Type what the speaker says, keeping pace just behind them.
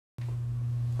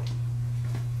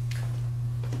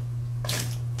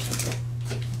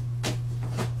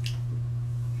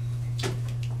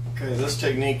Okay, this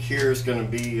technique here is going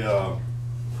to be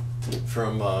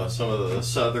from some of the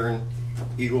southern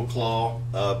eagle claw,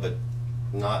 but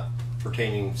not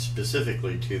pertaining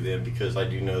specifically to them, because I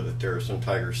do know that there are some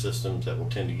tiger systems that will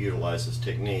tend to utilize this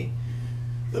technique.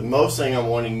 The most thing I'm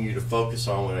wanting you to focus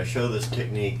on when I show this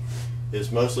technique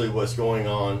is mostly what's going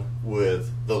on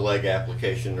with the leg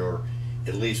application, or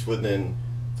at least within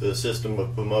the system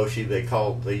of Pomoshi.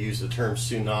 They use the term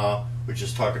suna, which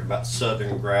is talking about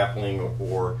southern grappling,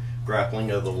 or grappling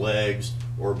of the legs,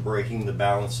 or breaking the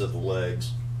balance of the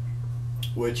legs,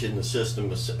 which in the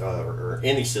system or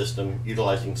any system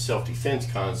utilizing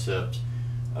self-defense concepts,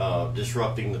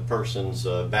 disrupting the person's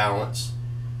balance,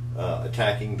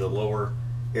 attacking the lower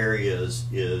areas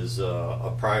is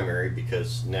a primary,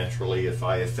 because naturally if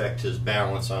I affect his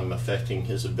balance, I'm affecting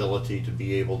his ability to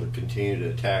be able to continue to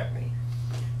attack me.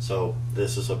 So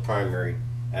this is a primary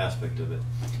aspect of it.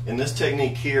 In this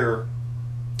technique here,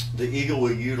 the eagle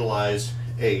will utilize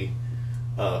a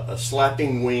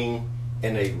slapping wing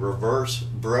and a reverse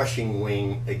brushing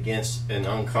wing against an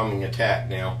oncoming attack.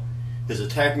 Now, his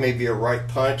attack may be a right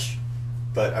punch,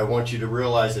 but I want you to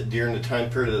realize that during the time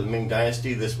period of the Ming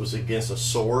Dynasty, this was against a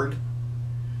sword.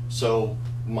 So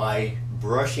my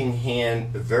brushing hand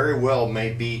very well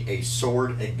may be a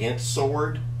sword against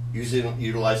sword,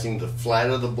 utilizing the flat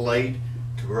of the blade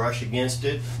to brush against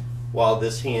it, while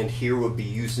this hand here would be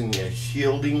using a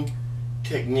shielding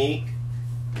technique.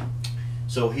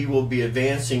 So he will be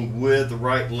advancing with the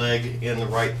right leg and the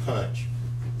right punch.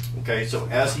 Okay, so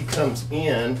as he comes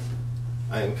in,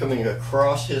 I am coming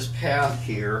across his path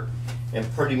here and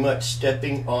pretty much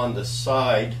stepping on the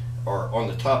side, or on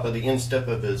the top of the instep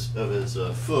of his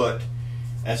foot,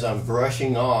 as I'm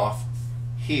brushing off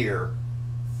here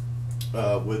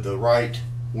with the right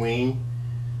wing.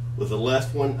 With the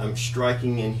left one, I'm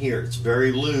striking in here. It's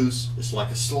very loose. It's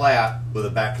like a slap with the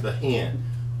back of the hand.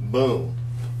 Boom.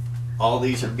 All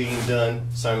these are being done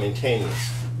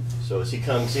simultaneous. So as he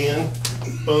comes in,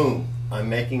 boom, I'm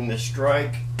making the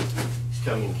strike. He's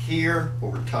coming here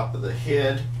over top of the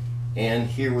head and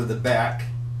here with the back,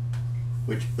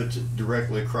 which puts it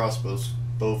directly across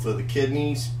both of the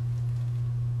kidneys.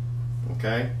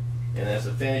 Okay? And as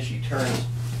a finish, he turns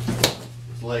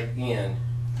his leg in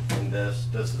and does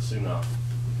the suna.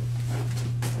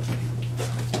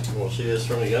 We'll see this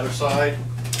from the other side.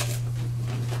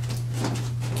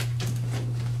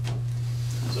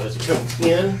 So as he comes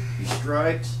in, he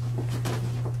strikes,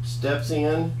 steps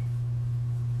in,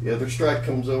 the other strike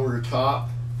comes over the top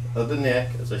of the neck.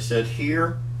 As I said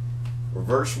here,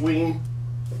 reverse wing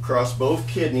across both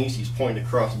kidneys. He's pointing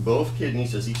across both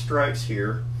kidneys as he strikes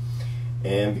here.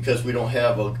 And because we don't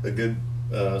have a good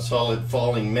solid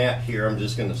falling mat here, I'm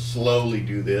just going to slowly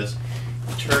do this.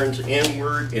 He turns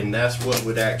inward, and that's what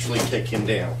would actually take him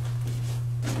down.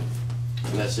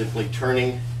 And that's simply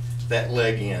turning that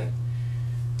leg in.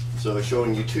 So I'm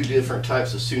showing you two different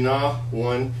types of suna.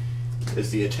 One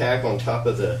is the attack on top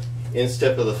of the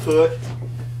instep of the foot,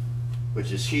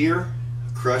 which is here,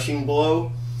 a crushing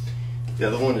blow. The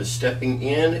other one is stepping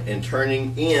in and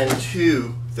turning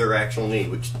into their actual knee,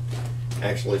 which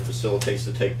actually facilitates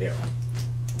the takedown.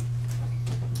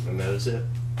 And that is it.